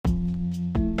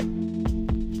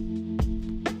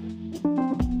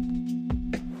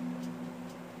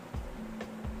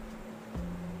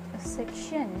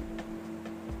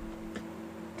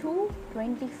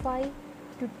225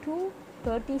 to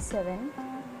 237,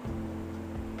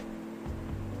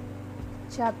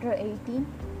 Chapter 18,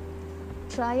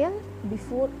 Trial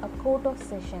before a Court of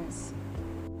Sessions.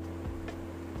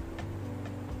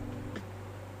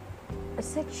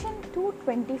 Section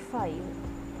 225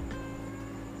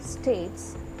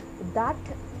 states that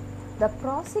the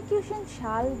prosecution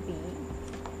shall be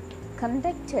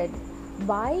conducted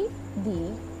by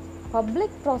the public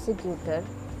prosecutor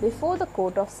before the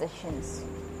Court of Sessions.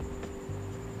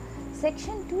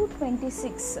 Section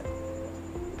 226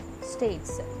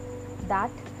 states that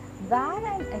where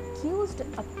an accused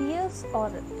appears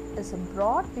or is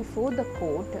brought before the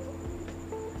court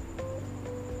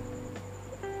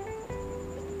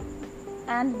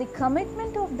and the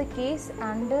commitment of the case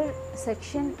under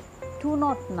Section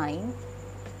 209,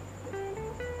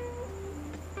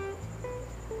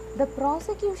 the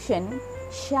prosecution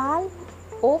shall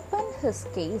open his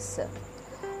case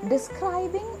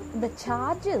describing the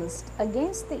charges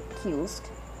against the accused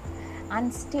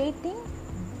and stating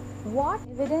what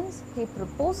evidence he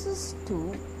proposes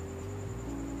to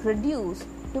produce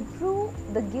to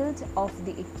prove the guilt of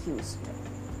the accused.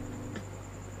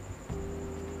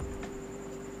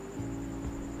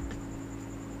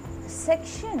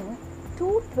 Section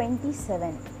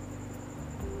 227.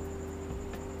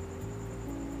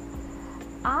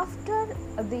 After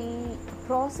the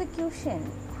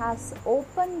prosecution has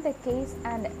opened the case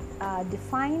and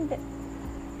defined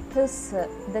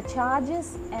the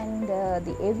charges and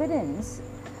the evidence,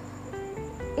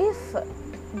 if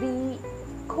the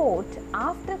court,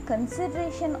 after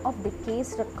consideration of the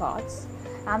case records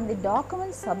and the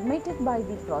documents submitted by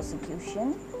the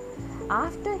prosecution,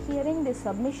 after hearing the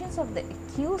submissions of the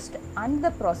accused and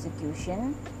the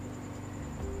prosecution,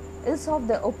 is of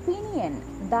the opinion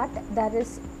that there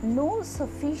is no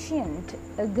sufficient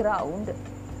ground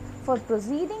for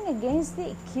proceeding against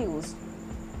the accused,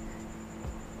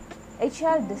 it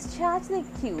shall discharge the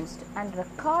accused and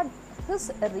record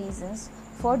his reasons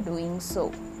for doing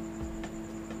so.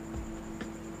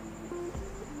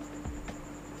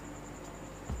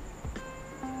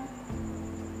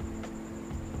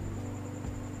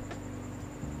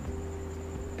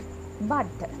 But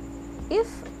if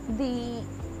the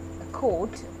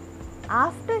court,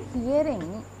 after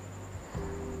hearing,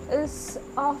 is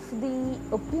of the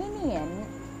opinion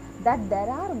that there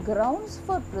are grounds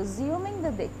for presuming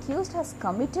that the accused has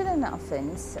committed an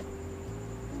offence,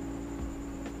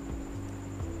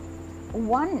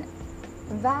 one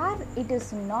where it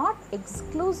is not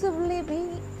exclusively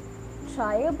be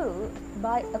triable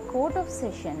by a court of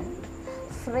session,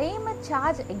 frame a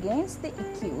charge against the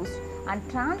accused and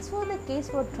transfer the case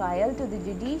for trial to the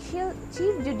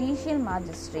chief judicial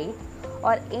magistrate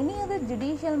or any other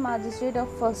judicial magistrate of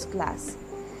first class,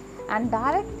 and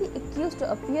direct the accused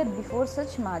to appear before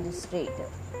such magistrate,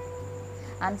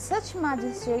 and such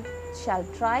magistrate shall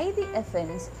try the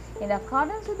offence in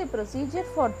accordance with the procedure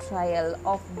for trial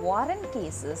of warrant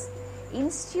cases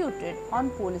instituted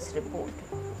on police report.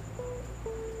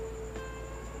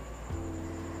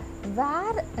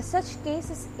 Where such case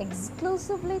is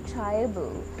exclusively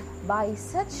triable by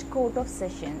such court of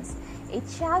sessions, it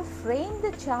shall frame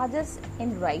the charges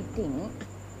in writing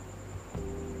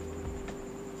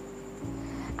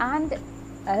and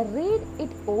read it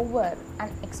over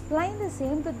and explain the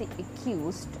same to the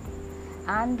accused,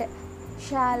 and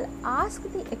shall ask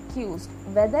the accused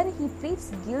whether he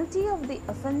pleads guilty of the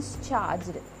offence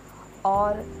charged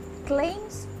or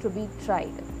claims to be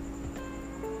tried.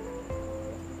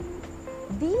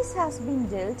 This has been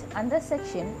dealt under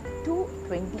Section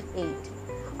 228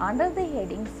 under the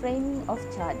heading Framing of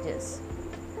Charges.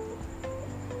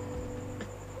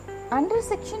 Under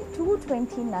Section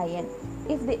 229,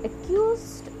 if the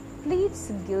accused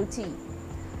pleads guilty,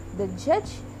 the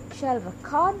judge shall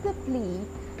record the plea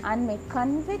and may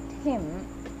convict him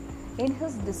in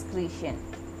his discretion.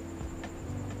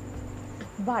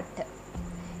 But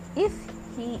if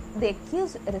the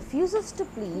accused refuses to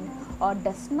plead or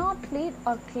does not plead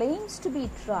or claims to be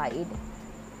tried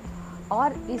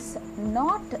or is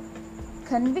not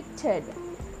convicted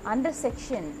under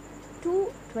Section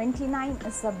 229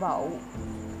 as above,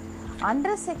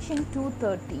 under Section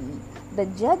 230, the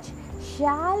judge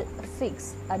shall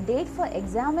fix a date for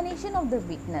examination of the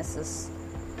witnesses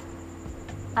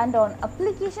and on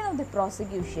application of the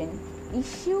prosecution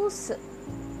issues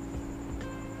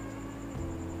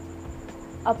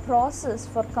a process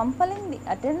for compelling the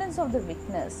attendance of the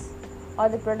witness or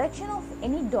the production of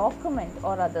any document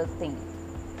or other thing.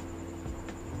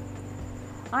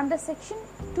 Under Section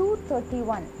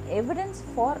 231, evidence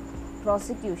for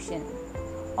prosecution,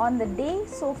 on the day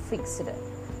so fixed,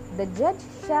 the judge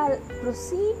shall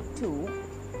proceed to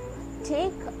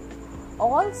take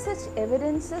all such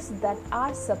evidences that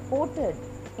are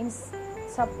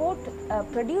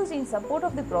produced in support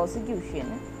of the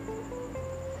prosecution,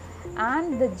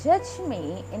 and the judge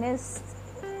may, in his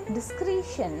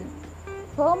discretion,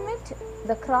 permit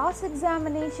the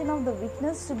cross-examination of the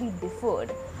witness to be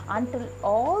deferred until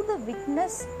all the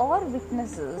witness or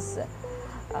witnesses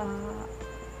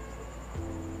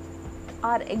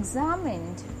are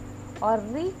examined, or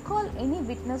recall any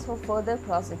witness for further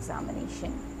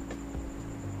cross-examination.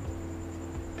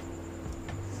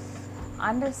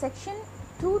 Under section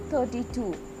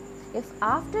 232, if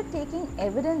after taking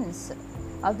evidence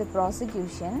of the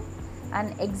prosecution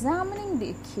and examining the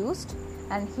accused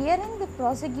and hearing the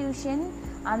prosecution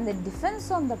and the defense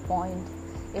on the point,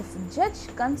 if judge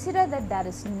consider that there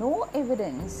is no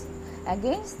evidence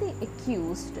against the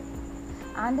accused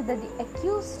and that the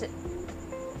accused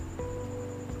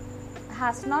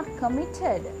has not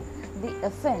committed the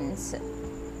offense,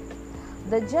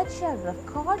 the judge shall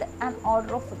record an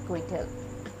order of acquittal.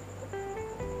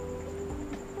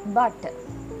 But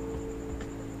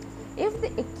if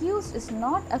the accused is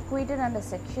not acquitted under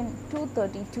section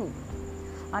 232,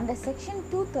 under section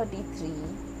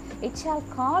 233, it shall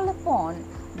call upon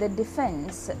the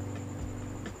defense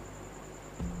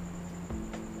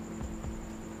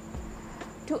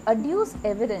to adduce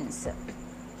evidence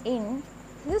in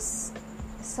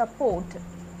support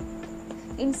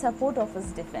of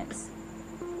his defense.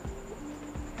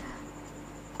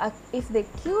 If the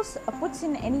accused puts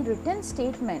in any written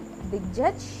statement, the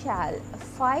judge shall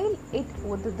file it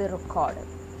with the record.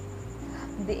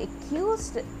 The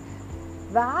accused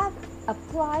where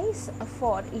applies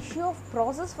for issue of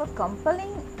process for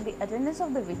compelling the attendance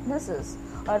of the witnesses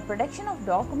or production of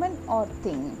document or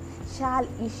thing shall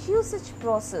issue such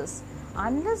process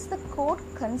unless the court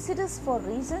considers for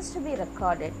reasons to be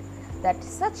recorded that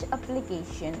such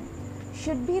application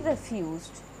should be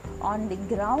refused on the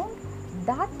ground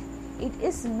that it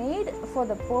is made for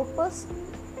the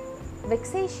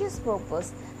vexatious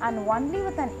purpose and only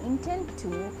with an intent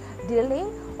to delay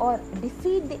or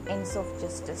defeat the ends of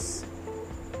justice.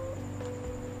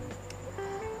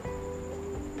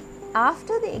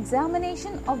 After the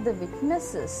examination of the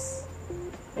witnesses,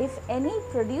 if any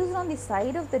produced on the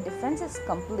side of the defense is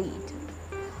complete,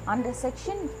 under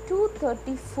section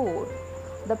 234,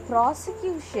 the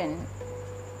prosecution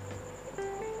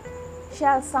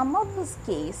shall sum up his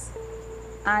case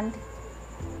and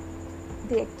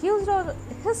the accused or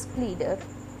his pleader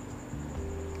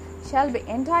shall be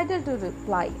entitled to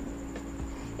reply.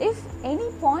 If any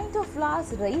point of law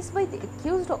is raised by the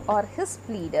accused or his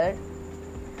pleader,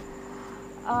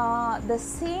 the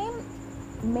same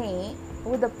may,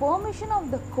 with the permission of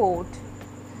the court,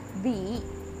 be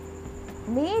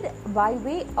made by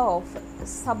way of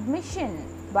submission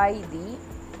by the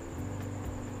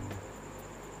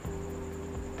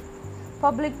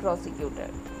public prosecutor.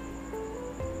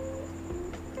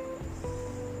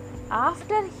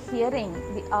 After hearing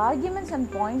the arguments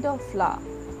and point of law,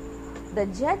 the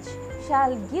judge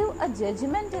shall give a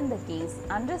judgment in the case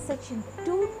under section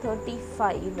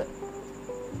 235.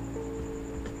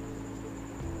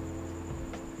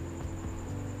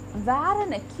 Where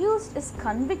an accused is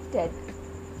convicted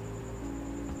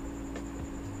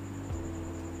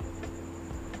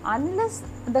unless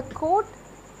the court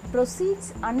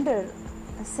proceeds under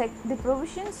the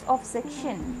provisions of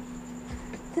section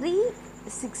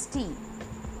 360.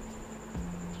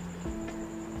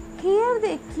 Hear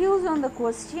the accused on the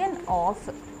question of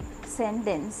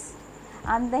sentence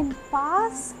and then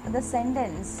pass the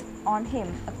sentence on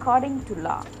him according to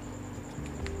law.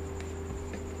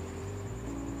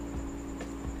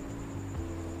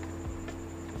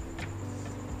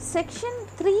 Section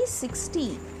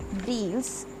 360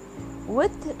 deals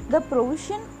with the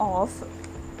provision of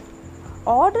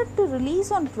order to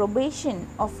release on probation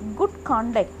of good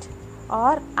conduct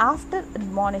or after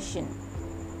admonition.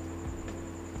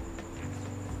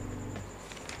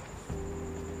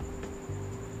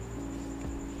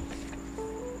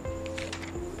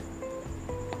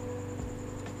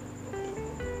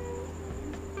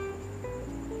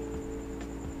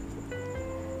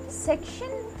 Section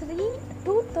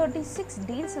 236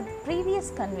 deals with previous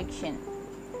conviction,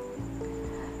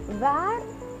 where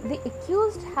the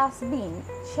accused has been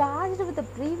charged with a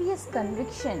previous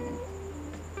conviction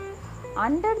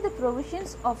under the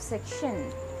provisions of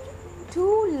section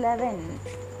 211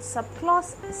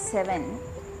 subclause 7,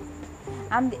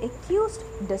 and the accused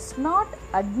does not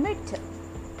admit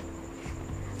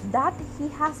that he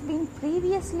has been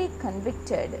previously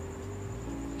convicted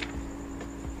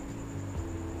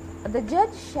The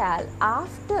judge shall,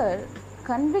 after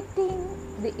convicting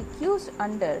the accused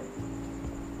under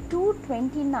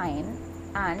 229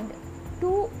 and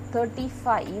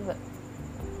 235,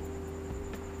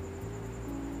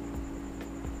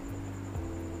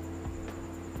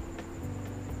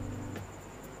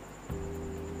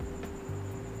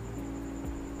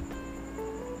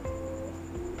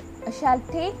 shall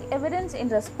take evidence in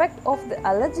respect of the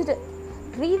alleged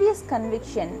previous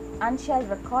conviction and shall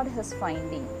record his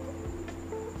finding.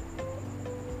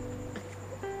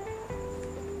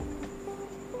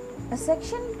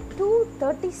 Section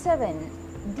 237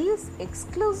 deals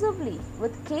exclusively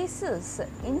with cases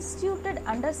instituted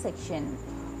under Section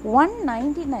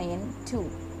 199(2).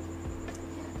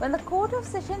 When the Court of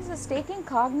Sessions is taking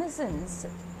cognizance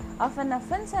of an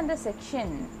offence under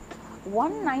Section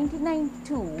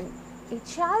 199(2), it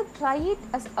shall try it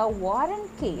as a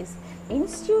warrant case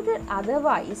instituted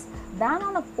otherwise than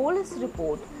on a police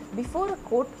report before a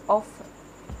court of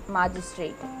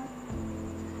magistrate.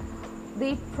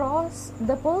 The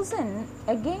person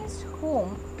against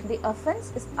whom the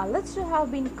offence is alleged to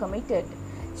have been committed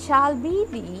shall be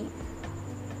the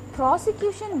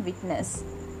prosecution witness,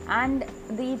 and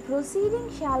the proceeding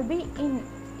shall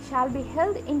be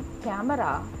held in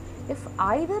camera if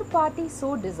either party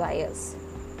so desires.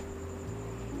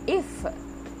 If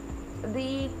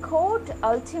the court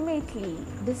ultimately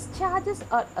discharges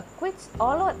or acquits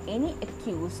all or any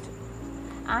accused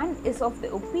and is of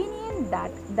the opinion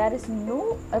that there is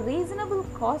no reasonable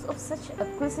cause of such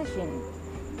acquisition,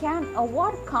 can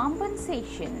award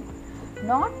compensation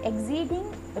not exceeding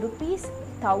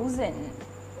 ₹1,000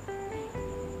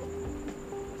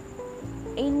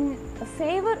 in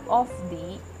favor of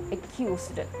the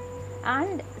accused,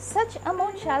 and such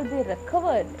amount shall be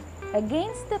recovered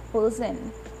against the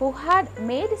person who had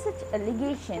made such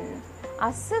allegation,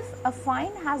 as if a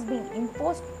fine has been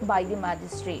imposed by the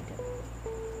magistrate.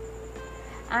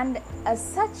 And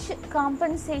such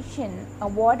compensation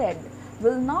awarded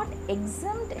will not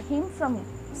exempt him from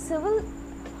civil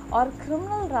or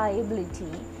criminal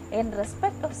liability in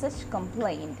respect of such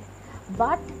complaint,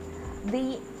 but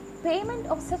the payment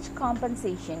of such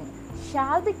compensation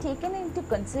shall be taken into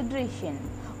consideration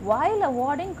while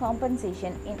awarding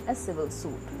compensation in a civil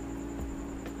suit.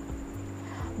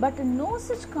 But no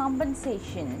such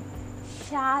compensation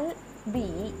shall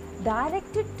be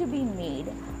directed to be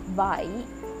made by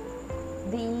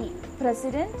the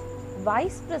President,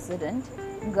 Vice President,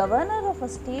 Governor of a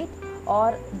state,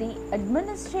 or the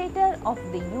Administrator of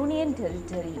the Union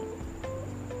Territory.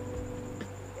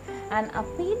 An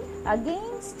appeal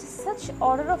against such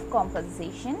order of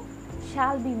compensation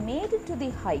shall be made to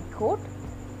the High Court,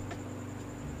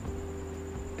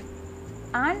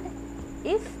 and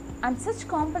such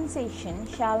compensation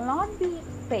shall not be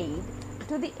paid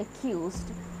to the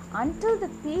accused until the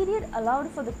period allowed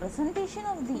for the presentation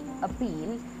of the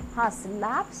appeal has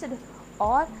lapsed,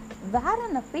 or where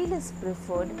an appeal is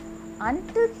preferred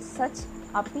until such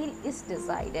appeal is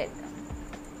decided.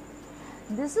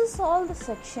 This is all the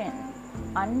section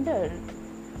under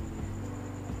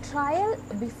trial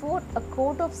before a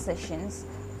court of sessions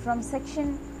from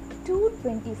section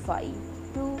 225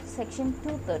 to section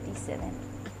 237.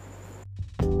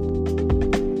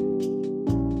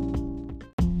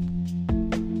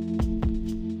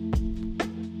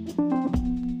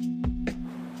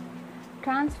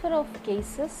 Transfer of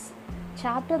cases,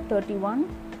 chapter 31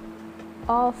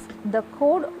 of the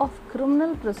Code of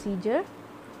Criminal Procedure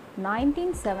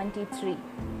 1973.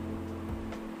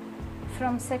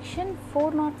 From section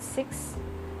 406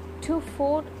 to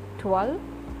 412,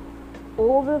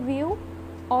 overview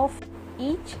of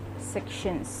each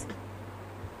sections.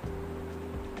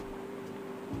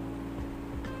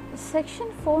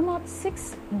 Section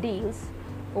 406 deals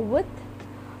with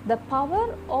the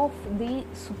power of the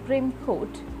Supreme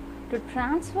Court to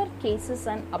transfer cases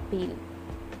and appeal.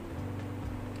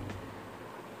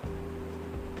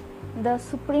 The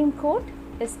Supreme Court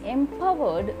is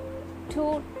empowered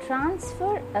to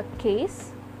transfer a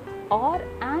case or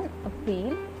an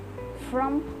appeal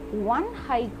from one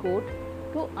High Court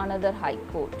to another High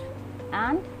Court,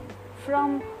 and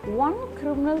from one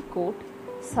criminal court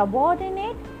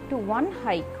subordinate to one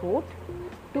High Court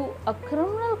to a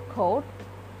criminal court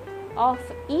of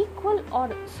equal or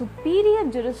superior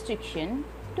jurisdiction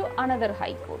to another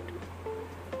High Court.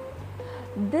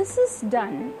 This is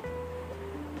done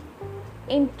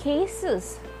in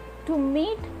cases to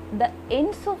meet the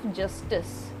ends of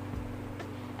justice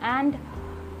and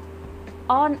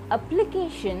on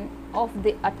application of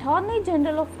the Attorney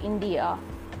General of India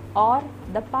or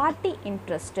the party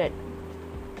interested.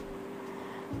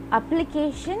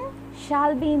 Application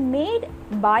shall be made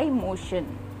by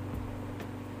motion.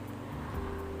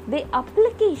 The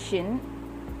application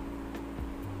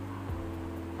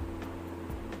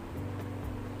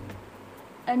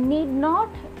need not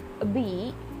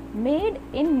be made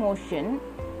in motion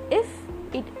if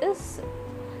it is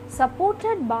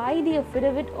supported by the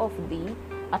affidavit of the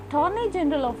Attorney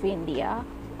General of India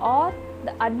or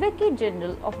the Advocate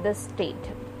General of the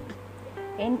state.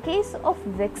 In case of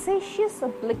vexatious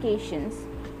applications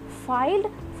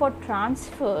filed for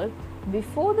transfer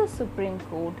before the Supreme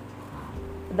Court,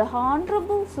 the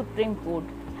Honorable Supreme Court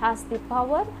has the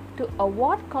power to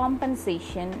award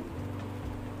compensation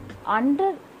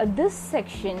under this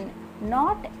section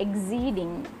not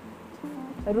exceeding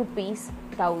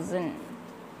 ₹1,000.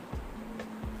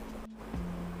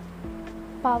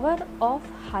 Power of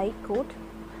High Court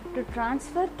to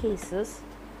transfer cases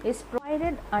is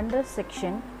provided under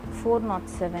section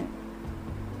 407,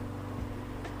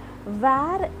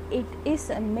 where it is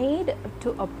made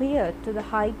to appear to the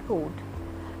High Court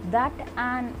that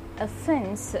an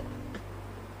offence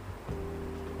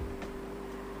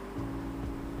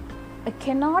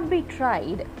cannot be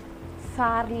tried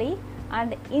fairly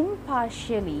and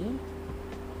impartially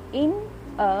in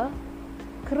a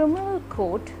criminal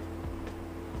court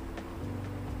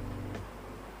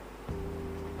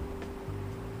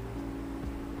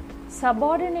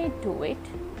subordinate to it,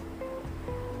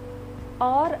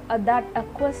 or that a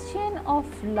question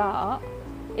of law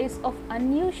is of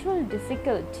unusual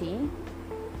difficulty,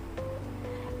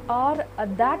 or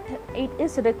that it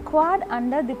is required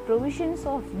under the provisions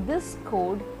of this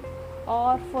code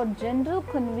or for general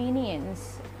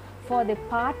convenience for the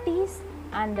parties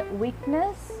and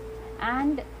witness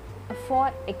and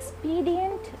for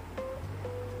expedient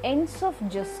ends of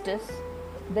justice,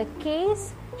 the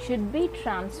case should be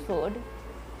transferred.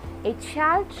 It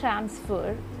shall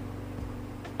transfer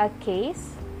a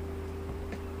case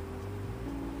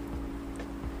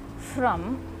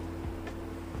from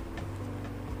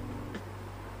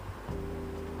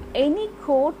any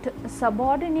court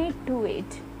subordinate to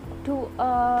it to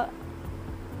a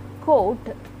court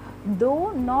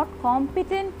though not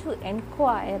competent to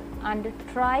inquire and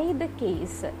try the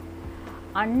case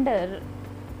under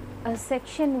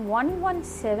section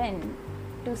 117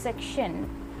 to section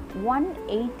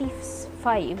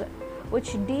 185,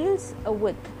 which deals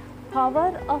with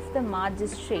power of the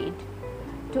magistrate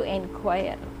to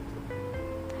inquire,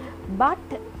 but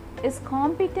is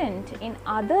competent in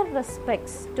other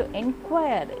respects to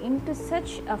inquire into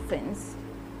such offence,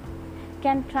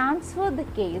 can transfer the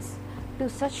case to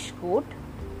such court,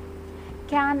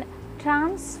 can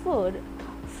transfer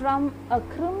from a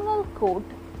criminal court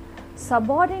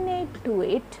subordinate to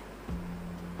it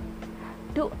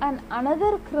to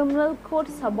another criminal court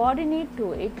subordinate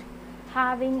to it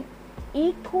having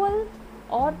equal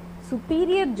or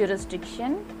superior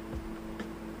jurisdiction,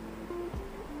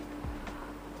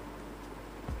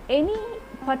 any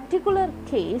particular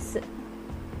case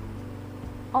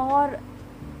or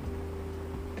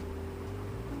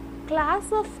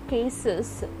class of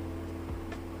cases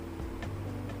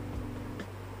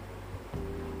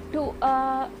to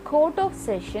a court of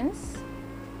sessions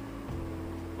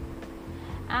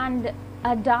and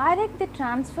direct the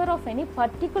transfer of any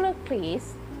particular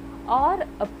case or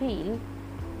appeal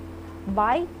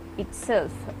by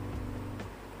itself.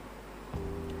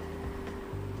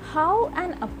 How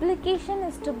an application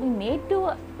is to be made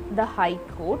to the High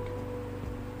Court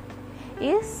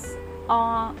is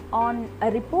on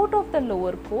a report of the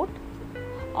lower court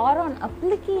or on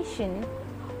application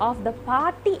of the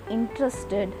party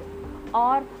interested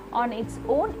or on its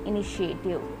own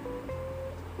initiative.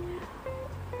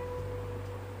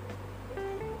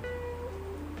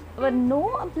 Where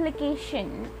no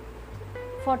application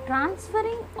for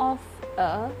transferring of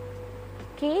a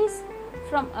case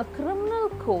from a criminal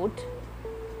court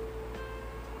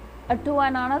to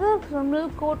another criminal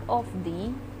court of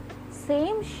the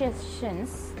same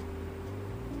sessions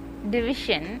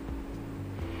division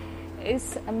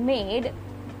is made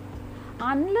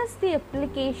unless the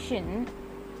application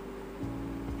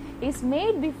is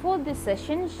made before the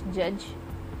sessions judge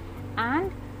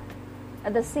and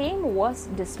the same was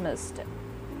dismissed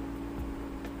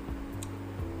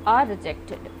or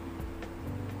rejected.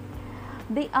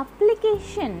 The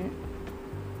application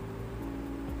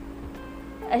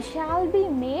shall be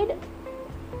made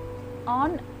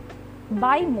on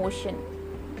by motion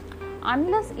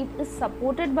unless it is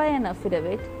supported by an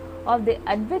affidavit of the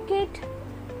Advocate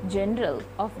General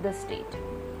of the state.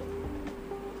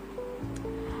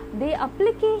 The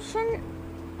application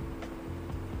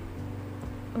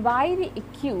by the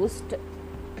accused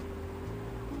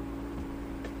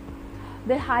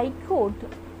the High Court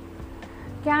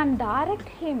can direct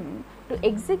him to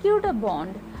execute a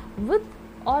bond with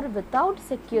or without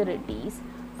securities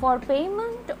for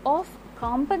payment of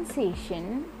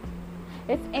compensation,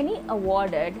 if any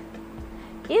awarded,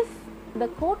 if the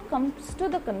court comes to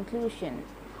the conclusion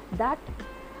that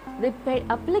the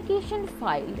application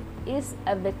filed is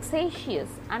vexatious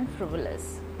and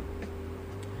frivolous.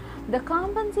 The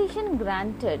compensation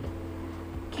granted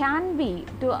can be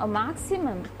to a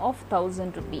maximum of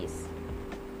 1,000 rupees.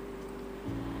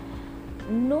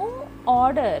 No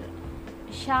order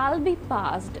shall be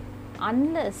passed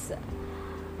unless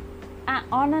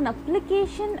on an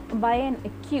application by an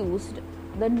accused,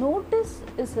 the notice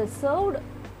is served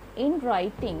in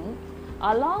writing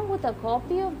along with a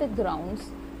copy of the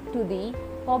grounds to the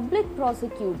public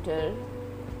prosecutor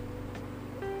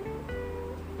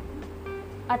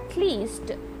at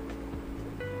least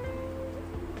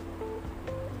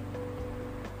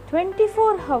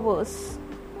 24 hours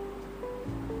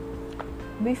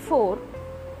before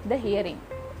the hearing.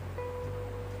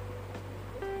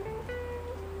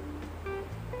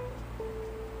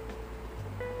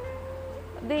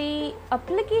 The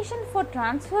application for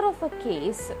transfer of a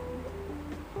case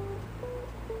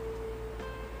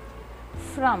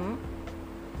from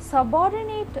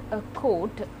subordinate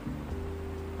court,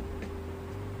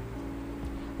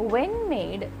 when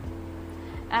made,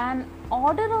 an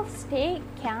order of stay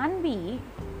can be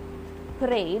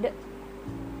prayed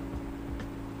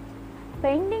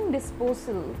pending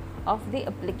disposal of the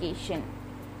application.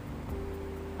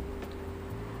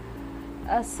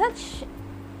 Such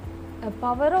a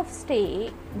power of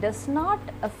stay does not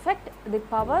affect the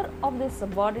power of the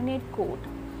subordinate court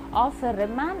of a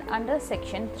remand under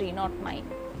section 309.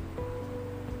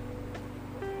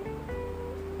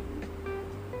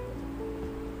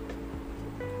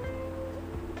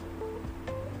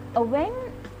 When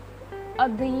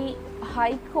the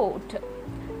High Court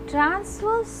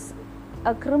transfers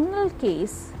a criminal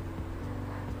case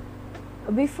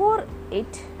before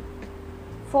it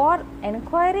for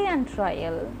inquiry and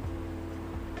trial,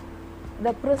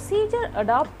 the procedure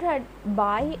adopted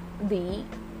by the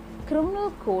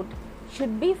criminal court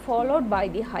should be followed by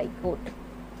the High Court,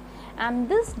 and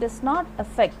this does not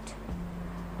affect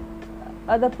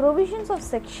the provisions of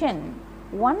section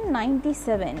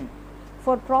 197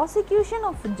 for prosecution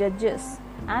of judges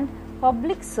and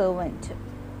public servant.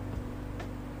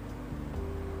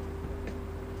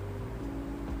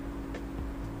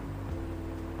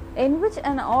 In which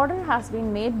an order has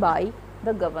been made by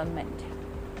the government.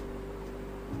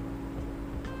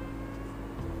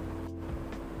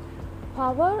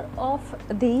 Power of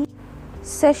the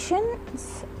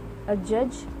sessions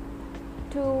judge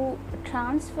to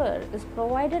transfer is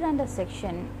provided under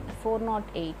section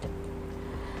 408.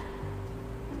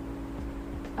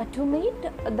 To meet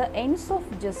the ends of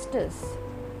justice,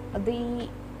 the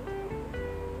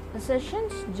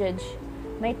sessions judge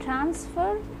may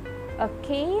transfer a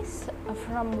case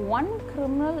from one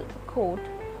criminal court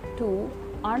to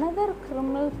another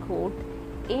criminal court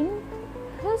in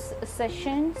his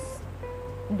sessions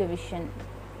division.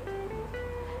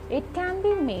 It can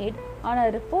be made on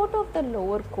a report of the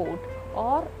lower court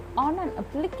or on an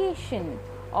application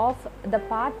of the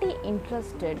party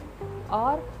interested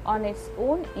or on its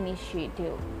own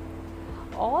initiative.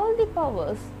 All the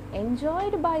powers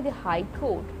enjoyed by the High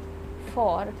Court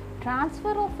for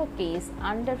transfer of a case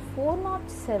under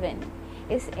 407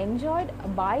 is enjoyed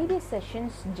by the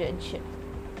sessions judge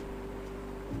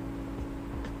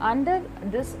under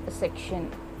this section,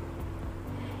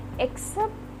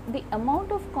 except the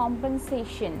amount of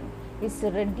compensation is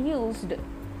reduced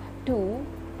to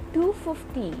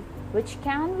 250, which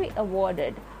can be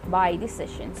awarded by the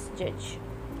sessions judge.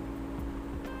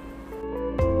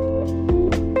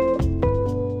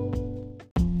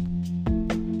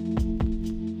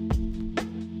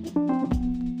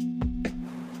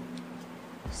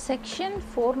 Section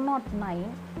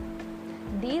 409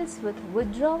 deals with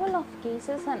withdrawal of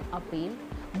cases and appeal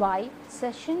by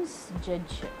sessions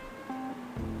judge.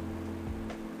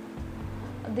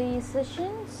 The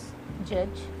sessions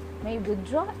judge may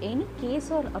withdraw any case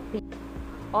or appeal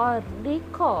or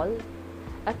recall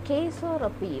a case or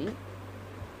appeal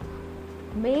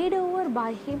made over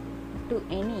by him to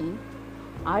any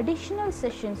additional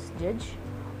sessions judge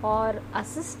or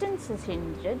assistant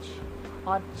sessions judge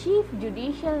or chief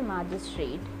judicial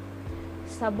magistrate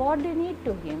subordinate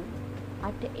to him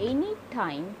at any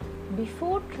time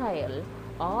before trial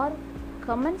or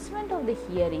commencement of the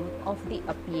hearing of the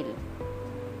appeal,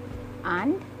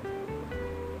 and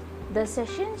the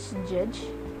sessions judge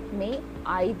may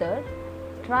either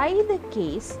try the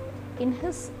case in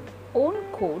his own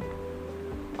court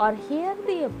or hear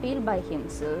the appeal by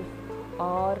himself,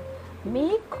 or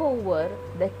make over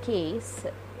the case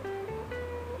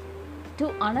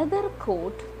to another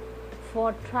court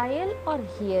for trial or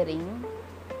hearing,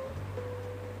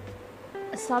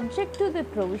 subject to the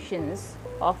provisions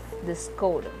of this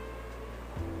code.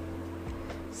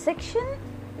 Section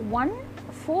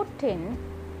 1410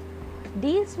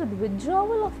 deals with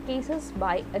withdrawal of cases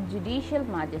by a judicial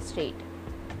magistrate.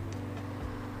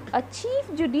 A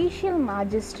chief judicial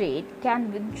magistrate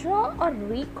can withdraw or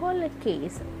recall a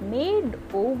case made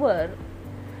over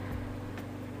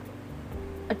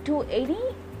to any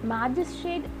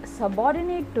magistrate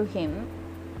subordinate to him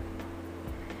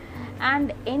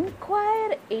and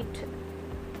inquire it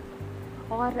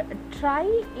or try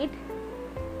it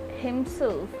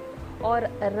himself, or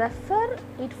refer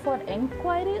it for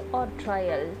inquiry or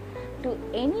trial to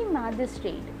any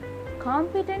magistrate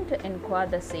competent to inquire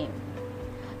the same.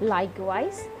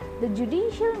 Likewise, the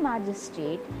judicial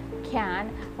magistrate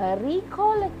can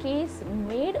recall a case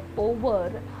made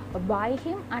over by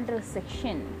him under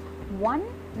section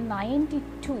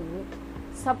 192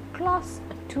 subclause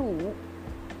 2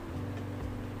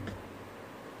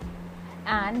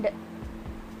 and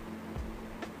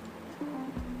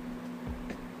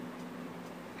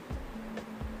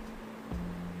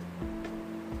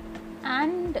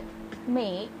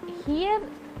may hear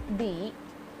the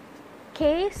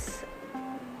case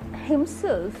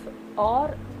himself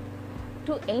or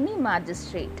to any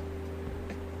magistrate.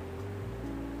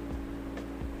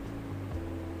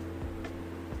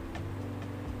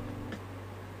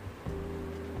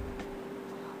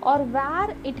 Or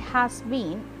where it has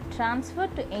been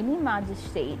transferred to any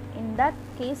magistrate, in that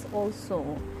case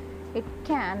also it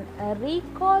can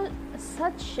recall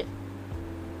such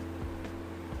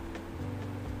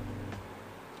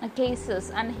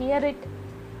cases and hear it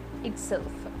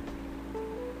itself.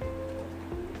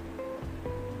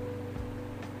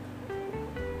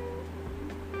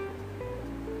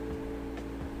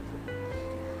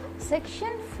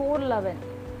 Section 411,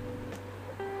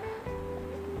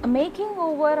 making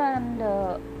over and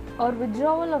or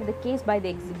withdrawal of the case by the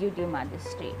executive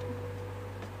magistrate.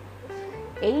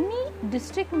 Any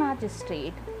district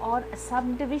magistrate or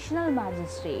subdivisional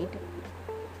magistrate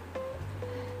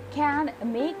can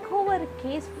make over a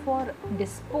case for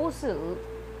disposal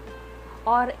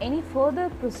or any further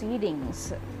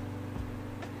proceedings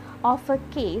of a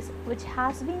case which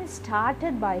has been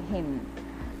started by him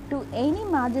to any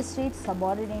magistrate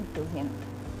subordinate to him,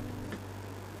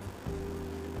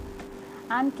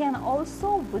 and can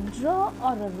also withdraw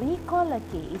or recall a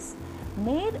case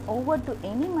made over to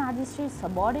any magistrate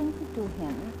subordinate to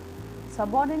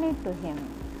him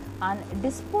and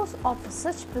dispose of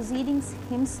such proceedings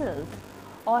himself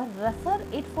or refer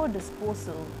it for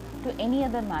disposal to any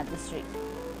other magistrate.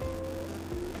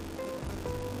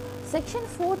 Section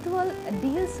 412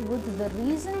 deals with the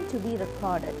reason to be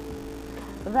recorded.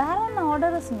 Where an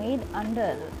order is made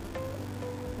under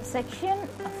Section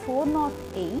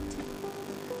 408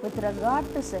 with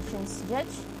regard to Sessions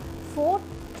Judge,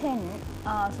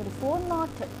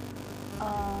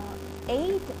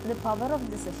 408 the power of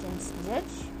the Sessions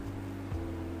Judge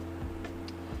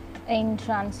in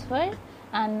transfer,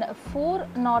 and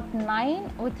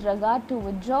 409 with regard to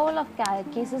withdrawal of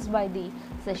cases by the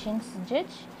Sessions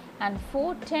Judge, and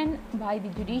 410 by the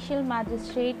Judicial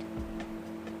Magistrate,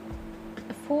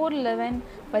 411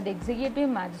 by the Executive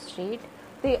Magistrate.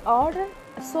 The order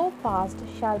so passed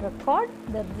shall record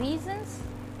the reasons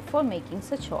for making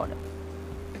such order.